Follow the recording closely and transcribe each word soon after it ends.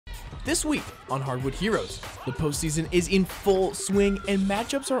This week on Hardwood Heroes, the postseason is in full swing and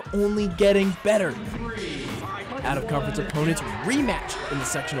matchups are only getting better. Out-of-conference opponents rematch in the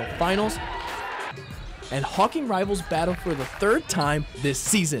sectional finals, and Hawking rivals battle for the third time this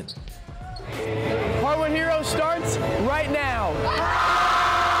season. Hardwood Heroes starts right now.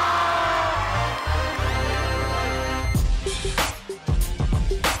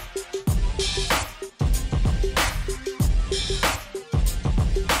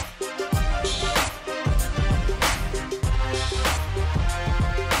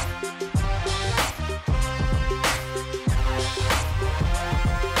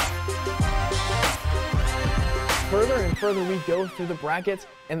 Further and further we go through the brackets,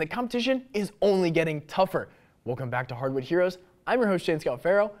 and the competition is only getting tougher. Welcome back to Hardwood Heroes. I'm your host, Shane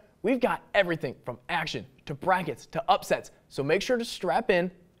Scalfaro. We've got everything from action to brackets to upsets, so make sure to strap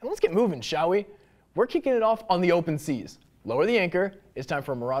in and let's get moving, shall we? We're kicking it off on the open seas. Lower the anchor. It's time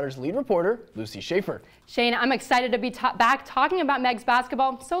for Marauders lead reporter, Lucy Schaefer. Shane, I'm excited to be back talking about Megs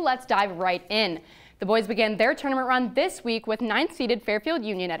basketball, so let's dive right in. The boys began their tournament run this week with 9th-seeded Fairfield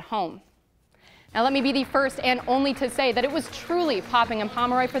Union at home. Now let me be the first and only to say that it was truly popping in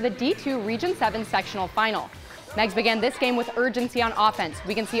Pomeroy for the D2 Region 7 sectional final. Megs began this game with urgency on offense.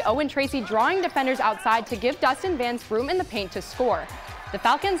 We can see Owen Tracy drawing defenders outside to give Dustin Vance room in the paint to score. The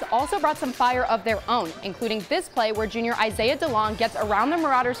Falcons also brought some fire of their own, including this play where junior Isaiah DeLong gets around the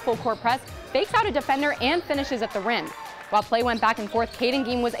Marauders' full court press, fakes out a defender, and finishes at the rim. While play went back and forth, Caden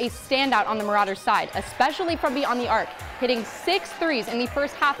Geem was a standout on the Marauders' side, especially from beyond the arc, hitting 6 threes in the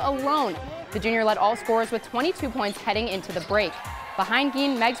first half alone. The junior led all scorers with 22 points heading into the break. Behind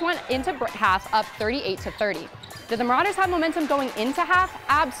Geem, Megs went into half up 38-30. Did the Marauders have momentum going into half?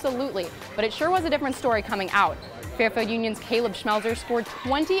 Absolutely, but it sure was a different story coming out. Fairfield Union's Caleb Schmelzer scored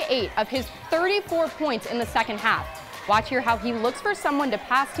 28 of his 34 points in the second half. Watch here how he looks for someone to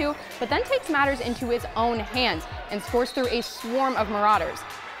pass to, but then takes matters into his own hands and scores through a swarm of Marauders.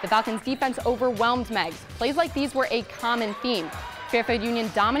 The Falcons' defense overwhelmed Megs. Plays like these were a common theme. Fairfield Union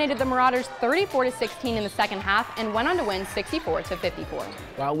dominated the Marauders 34-16 in the second half and went on to win 64-54.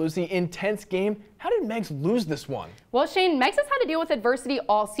 Wow, Lucy, intense game. How did Megs lose this one? Well, Shane, Megs has had to deal with adversity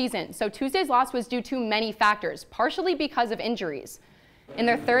all season, so Tuesday's loss was due to many factors, partially because of injuries. In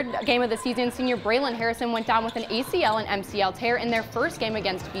their third game of the season, senior Braylon Harrison went down with an ACL and MCL tear in their first game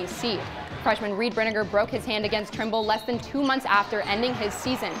against BC. Freshman Reed Brinegar broke his hand against Trimble less than 2 months after ending his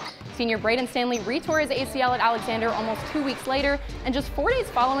season. Senior Braden Stanley retore his ACL at Alexander almost 2 weeks later, and just 4 days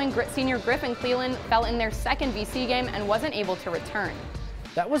following, senior Griffin Cleland fell in their second BC game and wasn't able to return.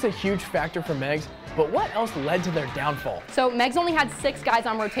 That was a huge factor for Megs, but what else led to their downfall? So Megs only had 6 guys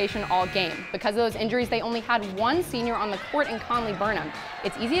on rotation all game. Because of those injuries, they only had 1 senior on the court in Conley Burnham.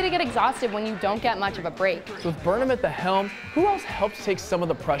 It's easy to get exhausted when you don't get much of a break. So with Burnham at the helm, who else helps take some of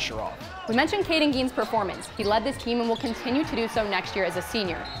the pressure off? We mentioned Caden Geem's performance. He led this team and will continue to do so next year as a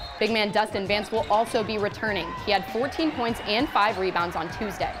senior. Big man Dustin Vance will also be returning. He had 14 points and 5 rebounds on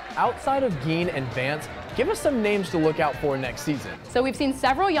Tuesday. Outside of Geen and Vance, give us some names to look out for next season. So we've seen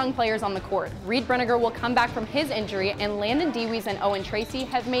several young players on the court. Reed Brinegar will come back from his injury, and Landon Dewees and Owen Tracy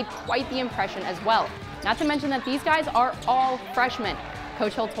have made quite the impression as well. Not to mention that these guys are all freshmen.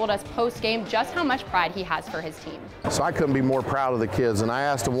 Coach Hill told us post-game just how much pride he has for his team. So I couldn't be more proud of the kids, and I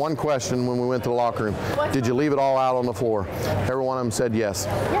asked them one question when we went to the locker room. Did you leave it all out on the floor? Every one of them said yes.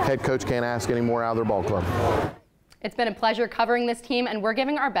 Yeah. Head coach can't ask any more out of their ball club. It's been a pleasure covering this team, and we're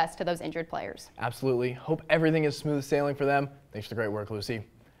giving our best to those injured players. Absolutely. Hope everything is smooth sailing for them. Thanks for the great work, Lucy.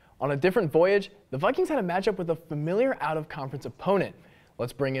 On a different voyage, the Vikings had a matchup with a familiar out-of-conference opponent.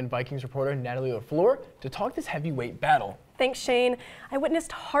 Let's bring in Vikings reporter Natalie LaFleur to talk this heavyweight battle. Thanks, Shane. I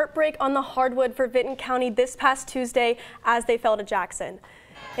witnessed heartbreak on the Hardwood for Vinton County this past Tuesday as they fell to Jackson.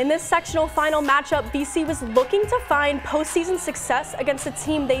 In this sectional final matchup, BC was looking to find postseason success against a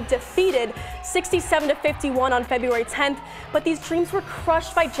team they defeated 67-51 on February 10th, but these dreams were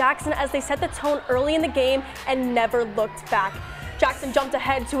crushed by Jackson as they set the tone early in the game and never looked back. Jackson jumped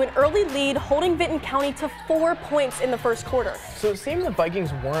ahead to an early lead, holding Vinton County to 4 points in the first quarter. So it seemed the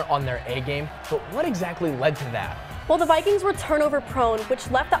Vikings weren't on their A game, but what exactly led to that? Well, the Vikings were turnover prone, which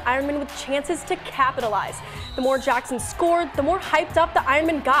left the Ironmen with chances to capitalize. The more Jackson scored, the more hyped up the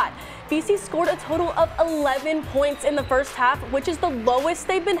Ironmen got. BC scored a total of 11 points in the first half, which is the lowest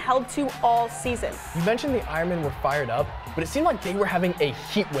they've been held to all season. You mentioned the Ironmen were fired up, but it seemed like they were having a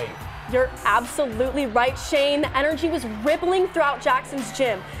heat wave. You're absolutely right, Shane. The energy was rippling throughout Jackson's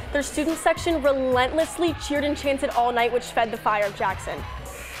gym. Their student section relentlessly cheered and chanted all night, which fed the fire of Jackson.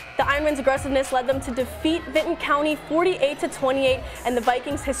 The Ironmen's aggressiveness led them to defeat Vinton County 48-28, and the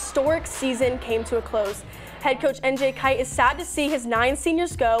Vikings' historic season came to a close. Head coach NJ Kite is sad to see his 9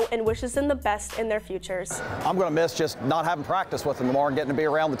 seniors go and wishes them the best in their futures. I'm going to miss just not having practice with them tomorrow and getting to be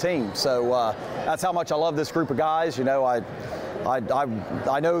around the team. So that's how much I love this group of guys. You know,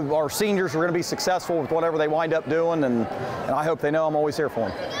 I know our seniors are going to be successful with whatever they wind up doing, and I hope they know I'm always here for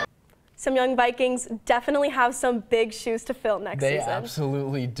them. Some young Vikings definitely have some big shoes to fill next season. They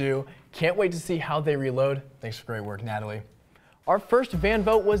absolutely do. Can't wait to see how they reload. Thanks for great work, Natalie. Our first fan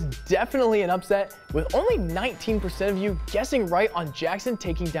vote was definitely an upset, with only 19% of you guessing right on Jackson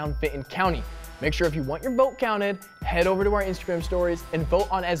taking down Vinton County. Make sure if you want your vote counted, head over to our Instagram stories and vote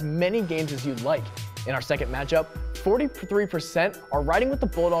on as many games as you'd like. In our second matchup, 43% are riding with the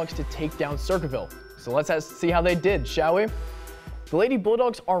Bulldogs to take down Circleville. So let's see how they did, shall we? The Lady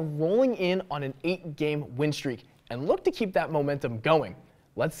Bulldogs are rolling in on an 8-game win streak and look to keep that momentum going.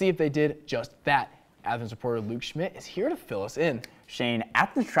 Let's see if they did just that. Athens reporter Luke Schmidt is here to fill us in. Shane,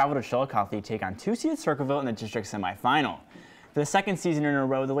 Athens traveled to Chillicothe to take on 2-seeded Circleville in the district semifinal. For the second season in a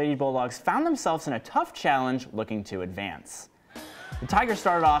row, the Lady Bulldogs found themselves in a tough challenge looking to advance. The Tigers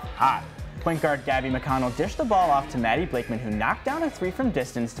started off hot. Point guard Gabby McConnell dished the ball off to Maddie Blakeman, who knocked down a 3 from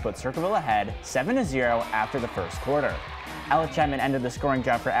distance to put Circleville ahead 7-0 after the first quarter. Ella Chapman ended the scoring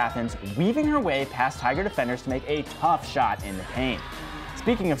drive for Athens, weaving her way past Tiger defenders to make a tough shot in the paint.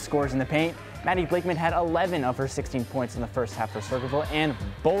 Speaking of scores in the paint, Maddie Blakeman had 11 of her 16 points in the first half for Circleville and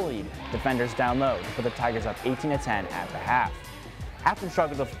bullied defenders down low to put the Tigers up 18-10 at the half. Athens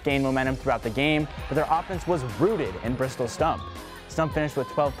struggled to gain momentum throughout the game, but their offense was rooted in Bristol Stump. Stump finished with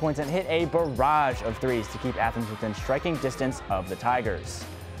 12 points and hit a barrage of threes to keep Athens within striking distance of the Tigers.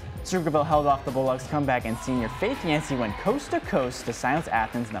 Circleville held off the Bulldogs' comeback, and senior Faith Yancey went coast to coast to silence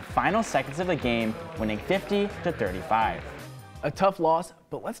Athens in the final seconds of the game, winning 50-35. A tough loss,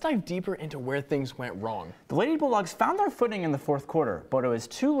 but let's dive deeper into where things went wrong. The Lady Bulldogs found their footing in the fourth quarter, but it was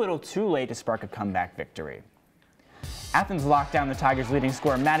too little too late to spark a comeback victory. Athens locked down the Tigers' leading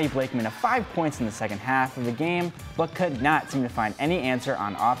scorer Maddie Blakeman of 5 points in the second half of the game, but could not seem to find any answer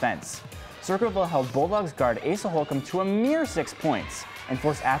on offense. Circleville held Bulldogs guard Asa Holcomb to a mere 6 points and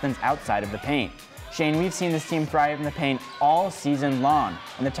forced Athens outside of the paint. Shane, we've seen this team thrive in the paint all season long,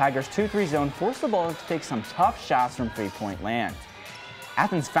 and the Tigers' 2-3 zone forced the Bulldogs to take some tough shots from three-point land.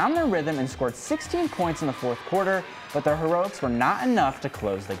 Athens found their rhythm and scored 16 points in the fourth quarter, but their heroics were not enough to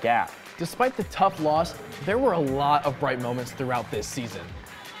close the gap. Despite the tough loss, there were a lot of bright moments throughout this season.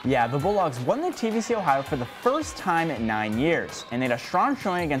 Yeah, the Bulldogs won the TVC Ohio for the first time in 9 years, and they had a strong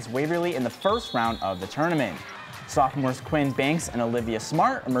showing against Waverly in the first round of the tournament. Sophomores Quinn Banks and Olivia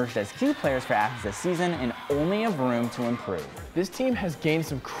Smart emerged as key players for Athens this season and only have room to improve. This team has gained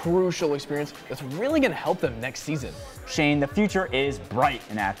some crucial experience that's really going to help them next season. Shane, the future is bright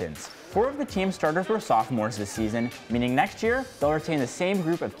in Athens. 4 of the team's starters were sophomores this season, meaning next year they'll retain the same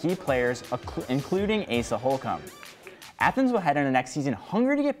group of key players, including Asa Holcomb. Athens will head into next season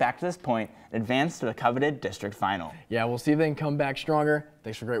hungry to get back to this point and advance to the coveted district final. Yeah, we'll see if they can come back stronger.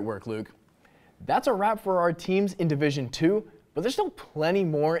 Thanks for great work, Luke. That's a wrap for our teams in Division 2, but there's still plenty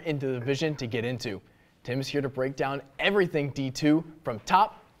more in the division to get into. Tim is here to break down everything D2 from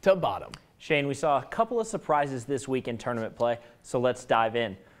top to bottom. Shane, we saw a couple of surprises this week in tournament play, so let's dive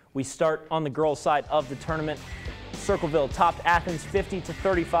in. We start on the girls' side of the tournament. Circleville topped Athens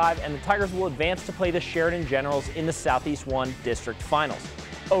 50-35, and the Tigers will advance to play the Sheridan Generals in the Southeast 1 District Finals.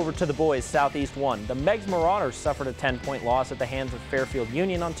 Over to the boys' Southeast 1. The Megs Marauders suffered a 10-point loss at the hands of Fairfield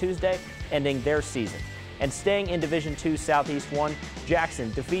Union on Tuesday, ending their season. And staying in Division 2 Southeast 1,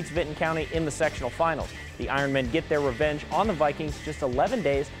 Jackson defeats Vinton County in the sectional finals. The Ironmen get their revenge on the Vikings just 11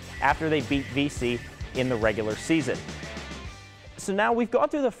 days after they beat VC in the regular season. So now we've gone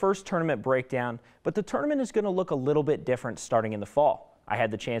through the first tournament breakdown, but the tournament is going to look a little bit different starting in the fall. I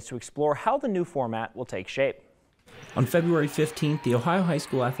had the chance to explore how the new format will take shape. On February 15th, the Ohio High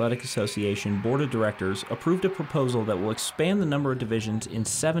School Athletic Association Board of Directors approved a proposal that will expand the number of divisions in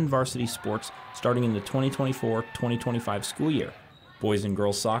 7 varsity sports starting in the 2024-2025 school year. Boys and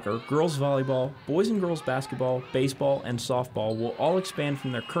girls soccer, girls volleyball, boys and girls basketball, baseball, and softball will all expand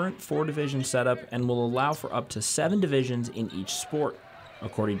from their current 4-division setup and will allow for up to 7 divisions in each sport.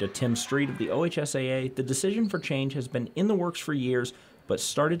 According to Tim Street of the OHSAA, the decision for change has been in the works for years, but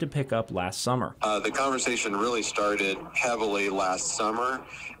started to pick up last summer. The conversation really started heavily last summer,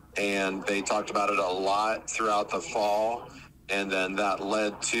 and they talked about it a lot throughout the fall, and then that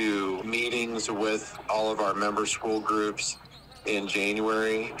led to meetings with all of our member school groups in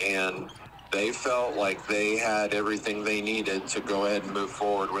January, and they felt like they had everything they needed to go ahead and move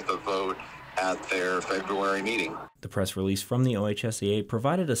forward with a vote at their February meeting. The press release from the OHSAA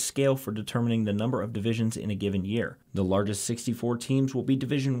provided a scale for determining the number of divisions in a given year. The largest 64 teams will be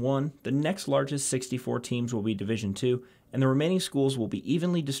Division I, the next largest 64 teams will be Division II, and the remaining schools will be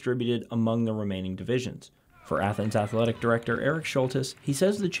evenly distributed among the remaining divisions. For Athens Athletic Director Eric Schultes, he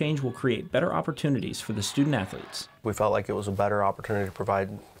says the change will create better opportunities for the student athletes. We felt like it was a better opportunity to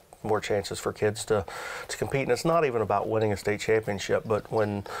provide more chances for kids to compete. And it's not even about winning a state championship, but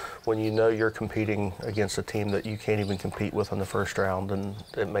when you know you're competing against a team that you can't even compete with in the first round, and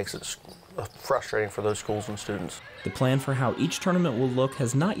it makes it frustrating for those schools and students. The plan for how each tournament will look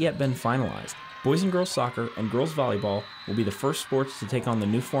has not yet been finalized. Boys and girls soccer and girls volleyball will be the first sports to take on the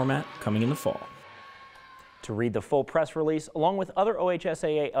new format coming in the fall. To read the full press release, along with other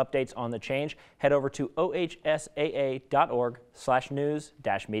OHSAA updates on the change, head over to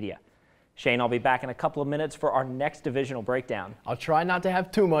ohsaa.org/news-media. Shane, I'll be back in a couple of minutes for our next divisional breakdown. I'll try not to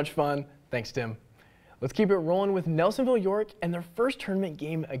have too much fun. Thanks, Tim. Let's keep it rolling with Nelsonville York and their first tournament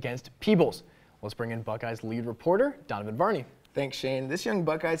game against Peebles. Let's bring in Buckeyes lead reporter, Donovan Varney. Thanks, Shane. This young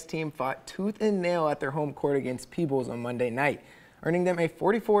Buckeyes team fought tooth and nail at their home court against Peebles on Monday night, earning them a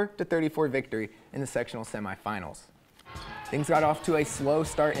 44-34 victory in the sectional semifinals. Things got off to a slow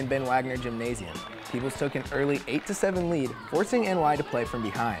start in Ben Wagner Gymnasium. Peebles took an early 8-7 lead, forcing NY to play from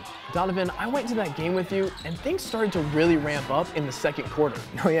behind. Donovan, I went to that game with you, and things started to really ramp up in the second quarter.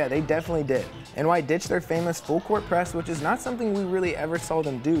 Oh yeah, they definitely did. NY ditched their famous full court press, which is not something we really ever saw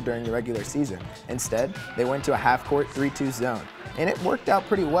them do during the regular season. Instead, they went to a half-court 3-2 zone. And it worked out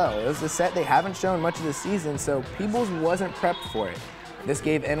pretty well. It was a set they haven't shown much of the season, so Peebles wasn't prepped for it. This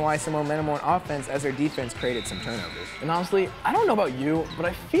gave NY some momentum on offense as their defense created some turnovers. And honestly, I don't know about you, but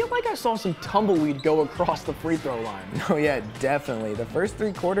I feel like I saw some tumbleweed go across the free throw line. Oh yeah, definitely. The first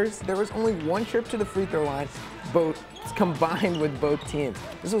 3 quarters, there was only 1 trip to the free throw line, both combined with both teams.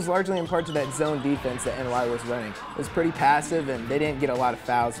 This was largely in part to that zone defense that NY was running. It was pretty passive and they didn't get a lot of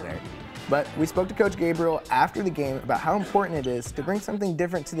fouls there. But we spoke to Coach Gabriel after the game about how important it is to bring something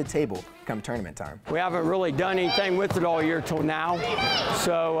different to the table come tournament time. We haven't really done anything with it all year till now.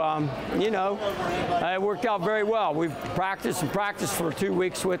 So, you know, it worked out very well. We've practiced and practiced for 2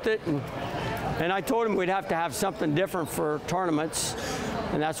 weeks with it. And I told him we'd have to have something different for tournaments.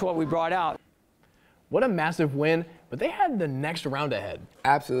 And that's what we brought out. What a massive win, but they had the next round ahead.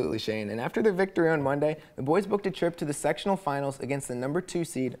 Absolutely, Shane. And after their victory on Monday, the boys booked a trip to the sectional finals against the number 2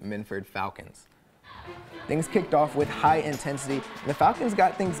 seed Minford Falcons. Things kicked off with high intensity, and the Falcons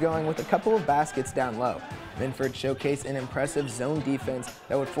got things going with a couple of baskets down low. Minford showcased an impressive zone defense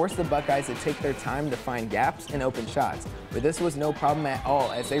that would force the Buckeyes to take their time to find gaps and open shots. But this was no problem at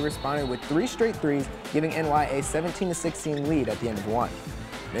all as they responded with 3 straight threes, giving NY a 17-16 lead at the end of 1.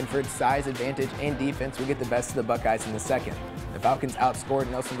 Minford's size advantage and defense would get the best of the Buckeyes in the second. The Falcons outscored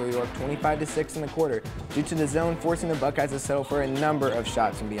Nelsonville York 25-6 in the quarter due to the zone forcing the Buckeyes to settle for a number of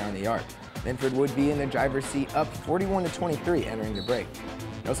shots from beyond the arc. Minford would be in the driver's seat up 41-23 entering the break.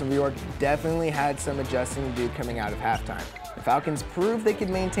 Nelsonville York definitely had some adjusting to do coming out of halftime. The Falcons proved they could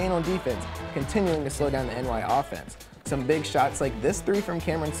maintain on defense, continuing to slow down the NY offense. Some big shots like this 3 from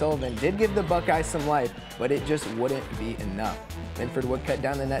Cameron Sullivan did give the Buckeyes some life, but it just wouldn't be enough. Minford would cut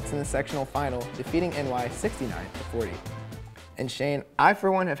down the nets in the sectional final, defeating NY 69-40. And Shane, I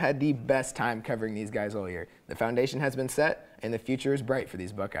for one have had the best time covering these guys all year. The foundation has been set, and the future is bright for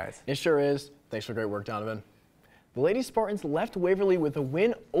these Buckeyes. It sure is. Thanks for great work, Donovan. The Lady Spartans left Waverly with a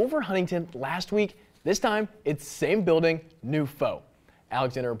win over Huntington last week. This time, it's same building, new foe.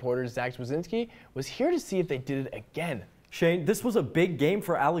 Alexander reporter Zach Swazinski was here to see if they did it again. Shane, this was a big game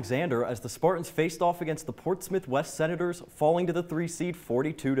for Alexander as the Spartans faced off against the Portsmouth West Senators, falling to the 3 seed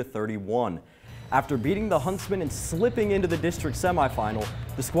 42-31. After beating the Huntsmen and slipping into the district semifinal,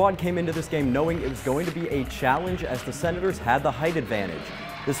 the squad came into this game knowing it was going to be a challenge as the Senators had the height advantage.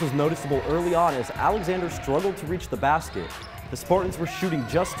 This was noticeable early on as Alexander struggled to reach the basket. The Spartans were shooting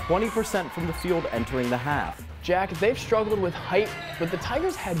just 20% from the field entering the half. Jack, they've struggled with height, but the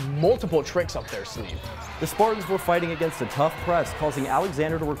Tigers had multiple tricks up their sleeve. The Spartans were fighting against a tough press, causing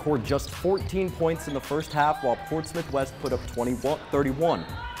Alexander to record just 14 points in the first half while Portsmouth West put up 31.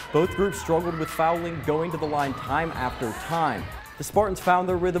 Both groups struggled with fouling, going to the line time after time. The Spartans found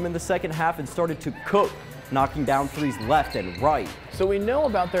their rhythm in the second half and started to cook, knocking down threes left and right. So we know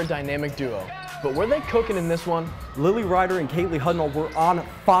about their dynamic duo, but were they cooking in this one? Lily Ryder and Kaylee Hudnall were on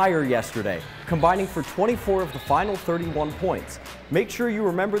fire yesterday, combining for 24 of the final 31 points. Make sure you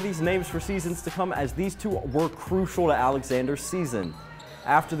remember these names for seasons to come as these two were crucial to Alexander's season.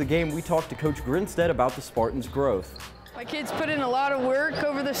 After the game, we talked to Coach Grinstead about the Spartans' growth. My kids put in a lot of work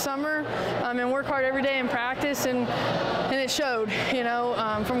over the summer and work hard every day in practice, and it showed. You know,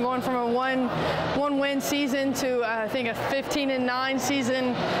 from going from a one win season to I think a 15-9 season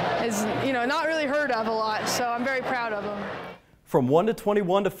is, you know, not really heard of a lot. So I'm very proud of them. From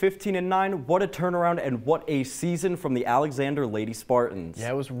 1-21 to 15-9, what a turnaround and what a season from the Alexander Lady Spartans.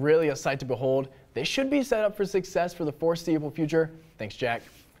 Yeah, it was really a sight to behold. They should be set up for success for the foreseeable future. Thanks, Jack.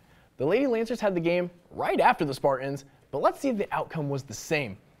 The Lady Lancers had the game right after the Spartans, but let's see if the outcome was the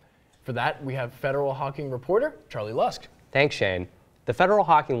same. For that, we have Federal Hockey reporter Charlie Lusk. Thanks, Shane. The Federal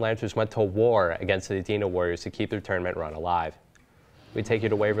Hockey Lancers went to war against the Adena Warriors to keep their tournament run alive. We take you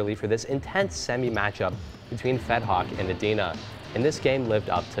to Waverly for this intense semi-matchup between Fed Hawk and Adena, and this game lived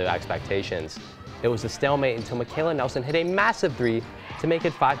up to expectations. It was a stalemate until Michaela Nelson hit a massive 3 to make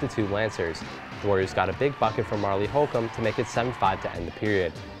it 5-2 Lancers. The Warriors got a big bucket from Marley Holcomb to make it 7-5 to end the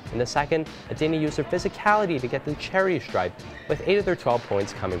period. In the second, Adena used their physicality to get the cherry stripe, with 8 of their 12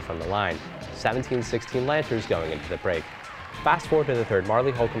 points coming from the line. 17-16 Lancers going into the break. Fast forward to the third,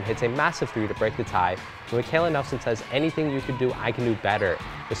 Marley Holcomb hits a massive 3 to break the tie, and Michaela Nelson says, "Anything you could do, I can do better,"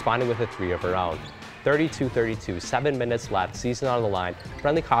 responding with a 3 of her own. 32-32, 7 minutes left, season on the line.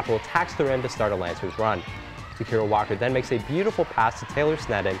 Brenly Cottrell attacks the rim to start a Lancers run. Takira Walker then makes a beautiful pass to Taylor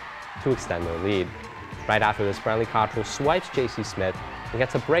Sneddon to extend their lead. Right after this, Brenly Cottrell swipes JC Smith and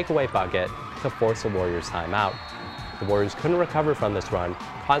gets a breakaway bucket to force the Warriors timeout. The Warriors couldn't recover from this run,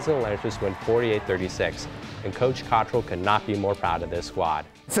 causing the Lancers to win 48-36, and Coach Cottrell could not be more proud of this squad.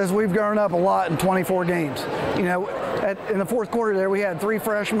 It says we've grown up a lot in 24 games. You know, in the fourth quarter there, we had 3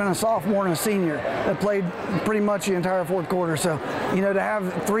 freshmen, a sophomore, and a senior that played pretty much the entire fourth quarter. So, you know, to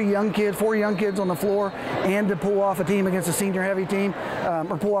have 4 young kids on the floor and to pull off a team against a senior-heavy team,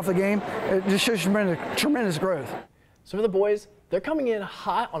 or pull off the game, it just shows tremendous growth. So for the boys, they're coming in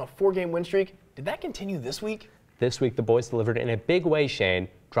hot on a 4-game win streak. Did that continue this week? This week, the boys delivered in a big way, Shane,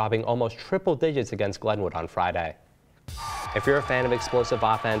 dropping almost triple digits against Glenwood on Friday. If you're a fan of explosive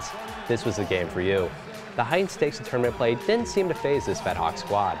offense, this was the game for you. The heightened stakes of tournament play didn't seem to faze this Fed Hawk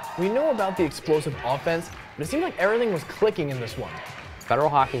squad. We know about the explosive offense, but it seemed like everything was clicking in this one. Federal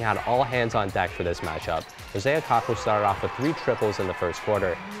Hockey had all hands on deck for this matchup. Hosea Cottrell started off with 3 triples in the first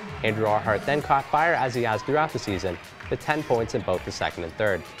quarter. Andrew Arhart then caught fire as he has throughout the season, with 10 points in both the second and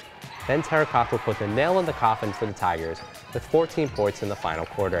third. Then Tara Cottrell put the nail in the coffin for the Tigers, with 14 points in the final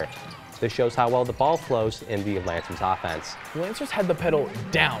quarter. This shows how well the ball flows in the Lancers offense. The Lancers had the pedal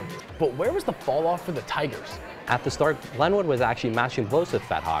down, but where was the fall off for the Tigers? At the start, Glenwood was actually matching blows with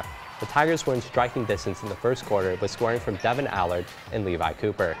Fed Hawk. The Tigers were in striking distance in the first quarter with scoring from Devin Allard and Levi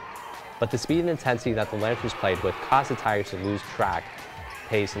Cooper. But the speed and intensity that the Lancers played with caused the Tigers to lose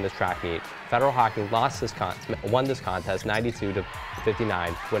pace in this track meet. Federal Hockey won this contest 92-59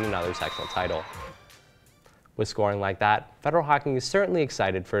 to win another sectional title. With scoring like that, Federal Hockey is certainly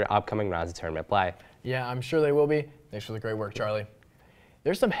excited for upcoming rounds of tournament play. Yeah, I'm sure they will be. Thanks for the great work, Charlie.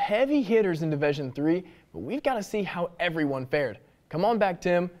 There's some heavy hitters in Division 3, but we've got to see how everyone fared. Come on back,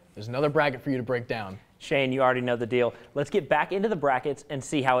 Tim. There's another bracket for you to break down. Shane, you already know the deal. Let's get back into the brackets and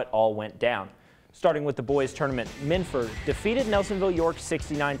see how it all went down. Starting with the boys tournament, Minford defeated Nelsonville York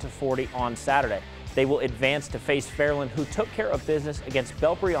 69-40 on Saturday. They will advance to face Fairland, who took care of business against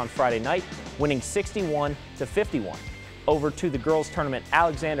Belpre on Friday night, winning 61-51. Over to the girls tournament,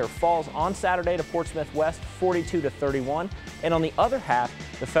 Alexander falls on Saturday to Portsmouth West 42-31. And on the other half,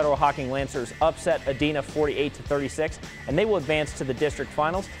 the Federal Hockey Lancers upset Adena 48-36, and they will advance to the district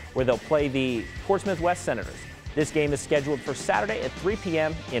finals where they'll play the Portsmouth West Senators. This game is scheduled for Saturday at 3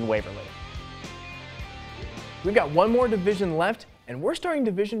 p.m. in Waverly. We've got one more division left, and we're starting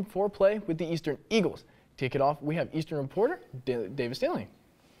Division 4 play with the Eastern Eagles. To kick it off, we have Eastern reporter David Stanley.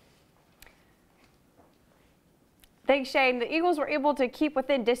 Thanks, Shane. The Eagles were able to keep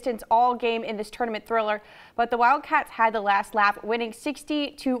within distance all game in this tournament thriller, but the Wildcats had the last lap, winning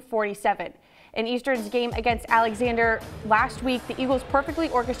 60-47. In Eastern's game against Alexander last week, the Eagles perfectly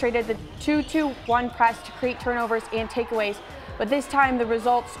orchestrated the 2-2-1 press to create turnovers and takeaways, but this time the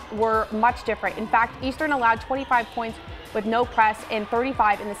results were much different. In fact, Eastern allowed 25 points with no press and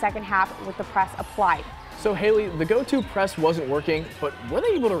 35 in the second half with the press applied. So Haley, the go-to press wasn't working, but were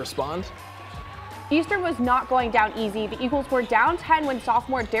they able to respond? Eastern was not going down easy. The Eagles were down 10 when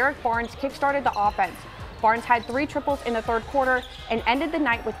sophomore Derek Barnes kickstarted the offense. Barnes had 3 triples in the third quarter and ended the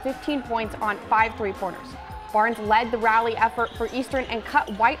night with 15 points on 5 three-pointers. Barnes led the rally effort for Eastern and cut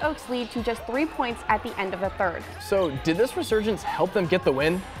White Oak's lead to just 3 points at the end of the third. So did this resurgence help them get the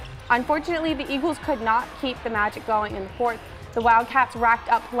win? Unfortunately, the Eagles could not keep the magic going in the fourth. The Wildcats racked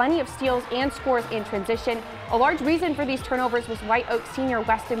up plenty of steals and scores in transition. A large reason for these turnovers was White Oak senior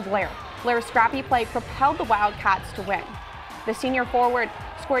Weston Blair. Blair's scrappy play propelled the Wildcats to win. The senior forward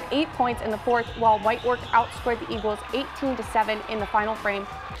scored 8 points in the fourth, while Whitework outscored the Eagles 18-7 in the final frame,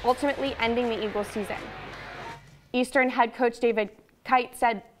 ultimately ending the Eagles' season. Eastern head coach David Kite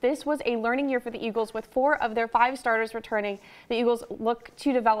said this was a learning year for the Eagles, with 4 of their 5 starters returning. The Eagles look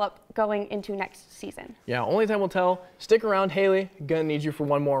to develop going into next season. Yeah, only time will tell. Stick around, Haley. Gonna need you for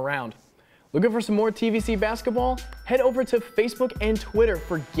one more round. Looking for some more TVC basketball? Head over to Facebook and Twitter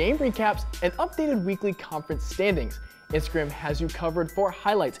for game recaps and updated weekly conference standings. Instagram has you covered for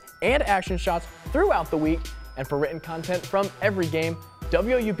highlights and action shots throughout the week. And for written content from every game,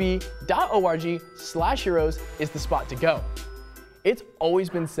 woub.org/heroes is the spot to go. It's always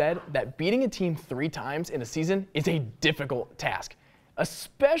been said that beating a team 3 times in a season is a difficult task,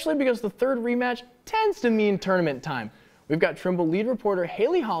 especially because the third rematch tends to mean tournament time. We've got Trimble lead reporter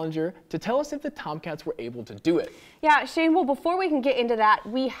Haley Hollinger to tell us if the Tomcats were able to do it. Yeah, Shane, well, before we can get into that,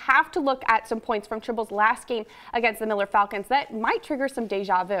 we have to look at some points from Trimble's last game against the Miller Falcons that might trigger some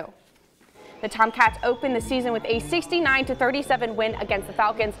deja vu. The Tomcats opened the season with a 69-37 win against the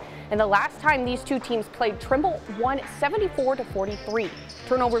Falcons, and the last time these two teams played, Trimble won 74-43.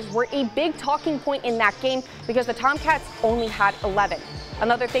 Turnovers were a big talking point in that game because the Tomcats only had 11.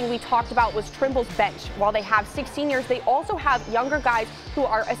 Another thing we talked about was Trimble's bench. While they have 6 seniors, they also have younger guys who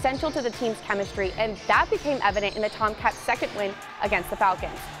are essential to the team's chemistry, and that became evident in the Tomcats' second win against the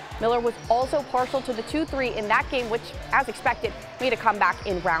Falcons. Miller was also partial to the 2-3 in that game, which, as expected, made a comeback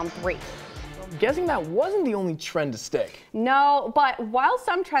in round 3. I'm guessing that wasn't the only trend to stick. No, but while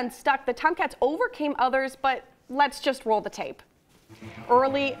some trends stuck, the Tomcats overcame others, but let's just roll the tape.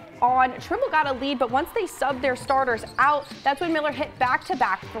 Early on, Trimble got a lead, but once they subbed their starters out, that's when Miller hit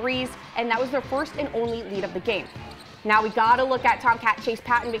back-to-back threes, and that was their first and only lead of the game. Now we gotta look at Tomcat Chase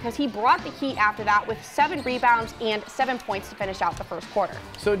Patton because he brought the heat after that with 7 rebounds and 7 points to finish out the first quarter.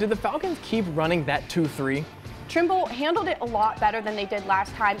 So did the Falcons keep running that 2-3? Trimble handled it a lot better than they did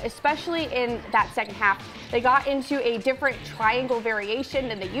last time, especially in that second half. They got into a different triangle variation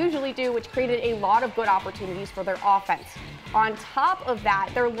than they usually do, which created a lot of good opportunities for their offense. On top of that,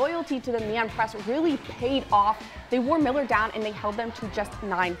 their loyalty to the man press really paid off. They wore Miller down and they held them to just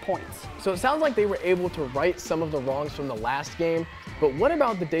 9 points. So it sounds like they were able to right some of the wrongs from the last game, but what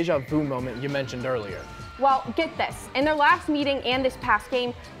about the deja vu moment you mentioned earlier? Well, get this. In their last meeting and this past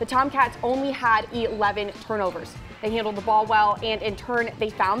game, the Tomcats only had 11 turnovers. They handled the ball well, and in turn, they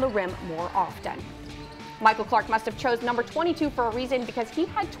found the rim more often. Michael Clark must have chose number 22 for a reason because he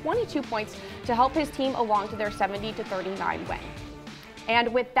had 22 points to help his team along to their 70-39 win.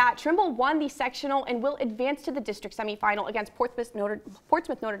 And with that, Trimble won the sectional and will advance to the district semifinal against Portsmouth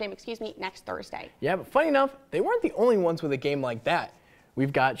Notre Dame, next Thursday. Yeah, but funny enough, they weren't the only ones with a game like that.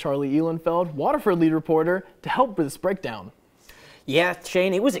 We've got Charlie Ehlenfeld, Waterford lead reporter, to help with this breakdown. Yeah,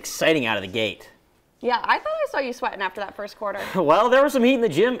 Shane, it was exciting out of the gate. Yeah, I thought I saw you sweating after that first quarter. Well, there was some heat in the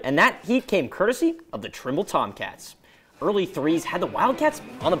gym, and that heat came courtesy of the Trimble Tomcats. Early threes had the Wildcats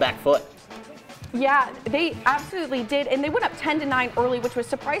on the back foot. Yeah, they absolutely did, and they went up 10-9 early, which was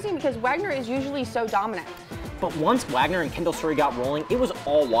surprising because Wagner is usually so dominant. But once Wagner and Kendall Surrey got rolling, it was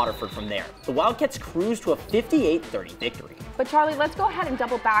all Waterford from there. The Wildcats cruised to a 58-30 victory. But Charlie, let's go ahead and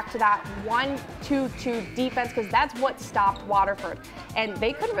double back to that 1-2-2 defense because that's what stopped Waterford. And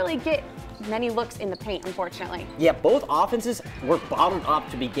they couldn't really get many looks in the paint, unfortunately. Yeah, both offenses were bottled up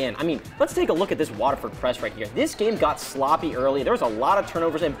to begin. I mean, let's take a look at this Waterford press right here. This game got sloppy early. There was a lot of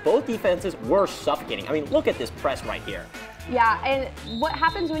turnovers, and both defenses were suffocating. I mean, look at this press right here. Yeah, and what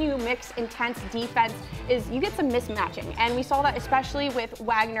happens when you mix intense defense is you get some mismatching, and we saw that especially with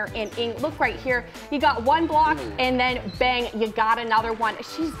Wagner and Ing. Look right here, you got one block, and then bang, you got another one.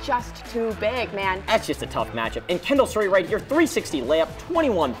 She's just too big, man. That's just a tough matchup. And Kendall Surrey right here, 360 layup,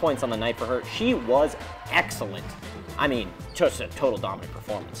 21 points on the night for her. She was excellent. I mean, just a total dominant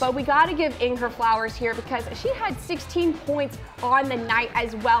performance. But we got to give Ing her flowers here because she had 16 points on the night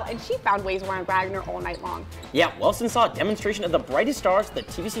as well, and she found ways around Wagner all night long. Yeah, Wilson saw a demonstration of the brightest stars that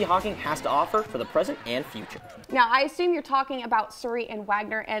TVC Hawking has to offer for the present and future. Now, I assume you're talking about Surrey and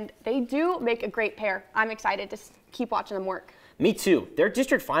Wagner, and they do make a great pair. I'm excited to keep watching them work. Me too. Their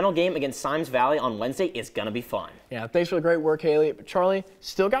district final game against Symes Valley on Wednesday is going to be fun. Yeah, thanks for the great work, Haley. But Charlie,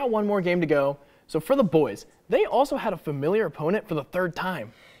 still got one more game to go. So for the boys, they also had a familiar opponent for the third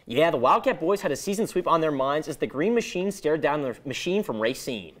time. Yeah, the Wildcat boys had a season sweep on their minds as the Green Machine stared down the Machine from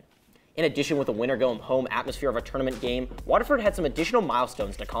Racine. In addition, with the winner-go-home atmosphere of a tournament game, Waterford had some additional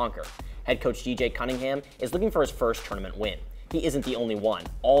milestones to conquer. Head coach DJ Cunningham is looking for his first tournament win. He isn't the only one.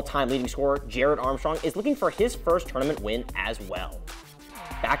 All-time leading scorer Jared Armstrong is looking for his first tournament win as well.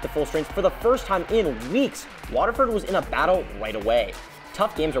 Back to full strength for the first time in weeks, Waterford was in a battle right away.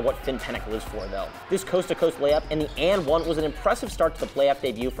 Tough games are what Finn Pennock lives for, though. This coast-to-coast layup and the and one was an impressive start to the playoff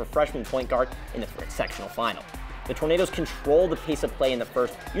debut for freshman point guard in the sectional final. The Tornadoes controlled the pace of play in the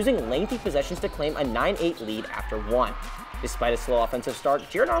first, using lengthy possessions to claim a 9-8 lead after one. Despite a slow offensive start,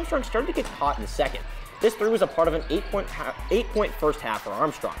 Jared Armstrong started to get hot in the second. This three was a part of an 8-point first half for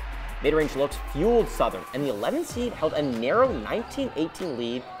Armstrong. Mid-range looks fueled Southern, and the 11 seed held a narrow 19-18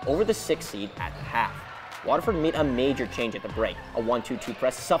 lead over the 6 seed at the half. Waterford made a major change at the break. A 1-2-2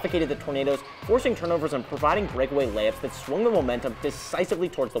 press suffocated the Tornadoes, forcing turnovers and providing breakaway layups that swung the momentum decisively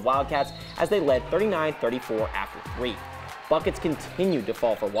towards the Wildcats as they led 39-34 after 3. Buckets continued to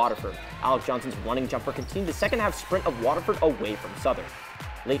fall for Waterford. Alec Johnson's running jumper continued the second half sprint of Waterford away from Southern.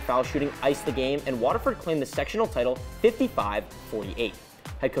 Late foul shooting iced the game, and Waterford claimed the sectional title 55-48.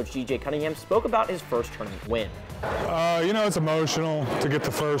 Head coach DJ Cunningham spoke about his first tournament win. You know, it's emotional to get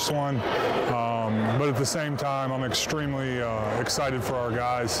the first one, but at the same time, I'm extremely excited for our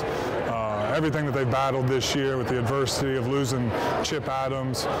guys. Everything that they battled this year with the adversity of losing Chip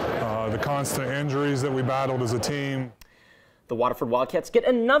Adams, the constant injuries that we battled as a team. The Waterford Wildcats get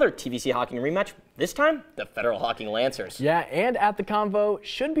another TVC Hawking rematch, this time the Federal Hawking Lancers. Yeah, and at the Convo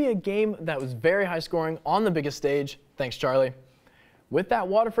should be a game that was very high scoring on the biggest stage. Thanks, Charlie. With that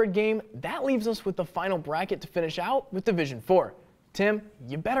Waterford game, that leaves us with the final bracket to finish out with Division 4. Tim,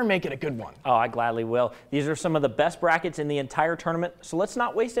 you better make it a good one. Oh, I gladly will. These are some of the best brackets in the entire tournament, so let's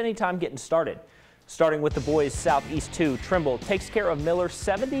not waste any time getting started. Starting with the boys Southeast 2, Trimble takes care of Miller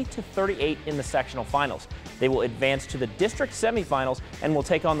 70-38 in the sectional finals. They will advance to the district semifinals and will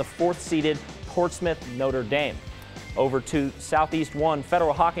take on the 4th-seeded Portsmouth Notre Dame. Over to Southeast 1,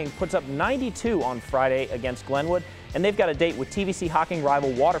 Federal Hawking puts up 92 on Friday against Glenwood, and they've got a date with TVC Hawking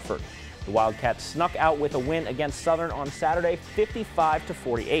rival Waterford. The Wildcats snuck out with a win against Southern on Saturday,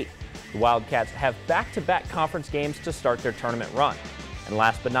 55-48. The Wildcats have back-to-back conference games to start their tournament run. And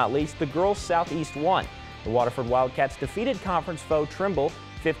last but not least, the girls Southeast 1. The Waterford Wildcats defeated conference foe Trimble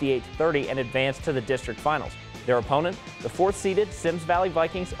 58-30 and advanced to the district finals. Their opponent, the 4th-seeded Sims Valley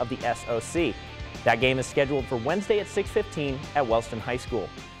Vikings of the SOC. That game is scheduled for Wednesday at 6:15 at Wellston High School.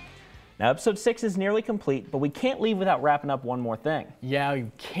 Now, episode 6 is nearly complete, but we can't leave without wrapping up one more thing. Yeah,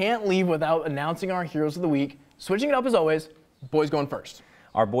 you can't leave without announcing our Heroes of the Week. Switching it up as always, boys going first.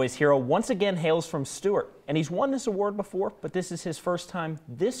 Our boys hero once again hails from Stewart, and he's won this award before, but this is his first time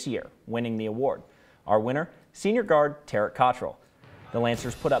this year winning the award. Our winner, senior guard Tarek Cottrell. The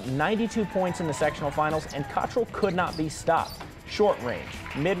Lancers put up 92 points in the sectional finals, and Cottrell could not be stopped. Short range,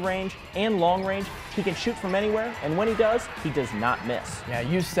 mid-range, and long range, he can shoot from anywhere, and when he does not miss. Yeah,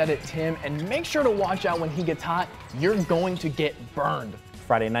 you said it, Tim, and make sure to watch out when he gets hot. You're going to get burned.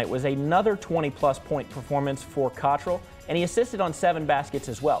 Friday night was another 20-plus point performance for Cottrell, and he assisted on 7 baskets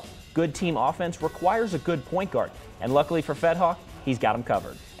as well. Good team offense requires a good point guard, and luckily for FedHawk, he's got him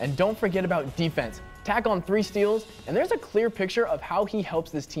covered. And don't forget about defense. Tack on 3 steals, and there's a clear picture of how he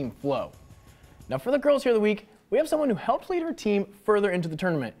helps this team flow. Now for the girls here of the week, we have someone who helped lead her team further into the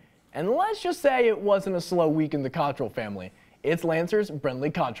tournament. And let's just say it wasn't a slow week in the Cottrell family. It's Lancers'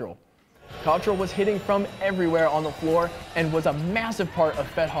 Brentley Cottrell. Cottrell was hitting from everywhere on the floor and was a massive part of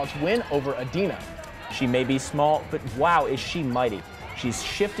FedHawk's win over Adina. She may be small, but wow, is she mighty. She's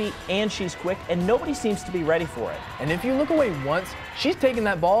shifty and she's quick, and nobody seems to be ready for it. And if you look away once, she's taking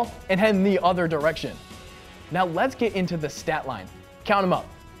that ball and heading the other direction. Now let's get into the stat line. Count them up,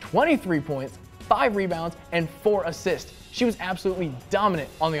 23 points, 5 rebounds, and 4 assists. She was absolutely dominant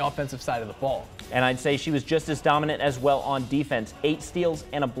on the offensive side of the ball. And I'd say she was just as dominant as well on defense. 8 steals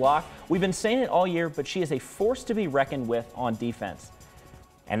and a block. We've been saying it all year, but she is a force to be reckoned with on defense.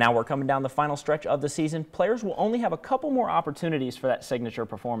 And now we're coming down the final stretch of the season. Players will only have a couple more opportunities for that signature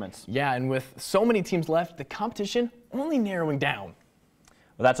performance. Yeah, and with so many teams left, the competition only narrowing down.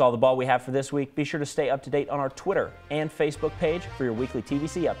 Well, that's all the ball we have for this week. Be sure to stay up to date on our Twitter and Facebook page for your weekly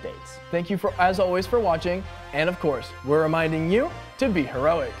TVC updates. Thank you, as always, for watching. And of course, we're reminding you to be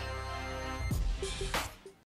heroic.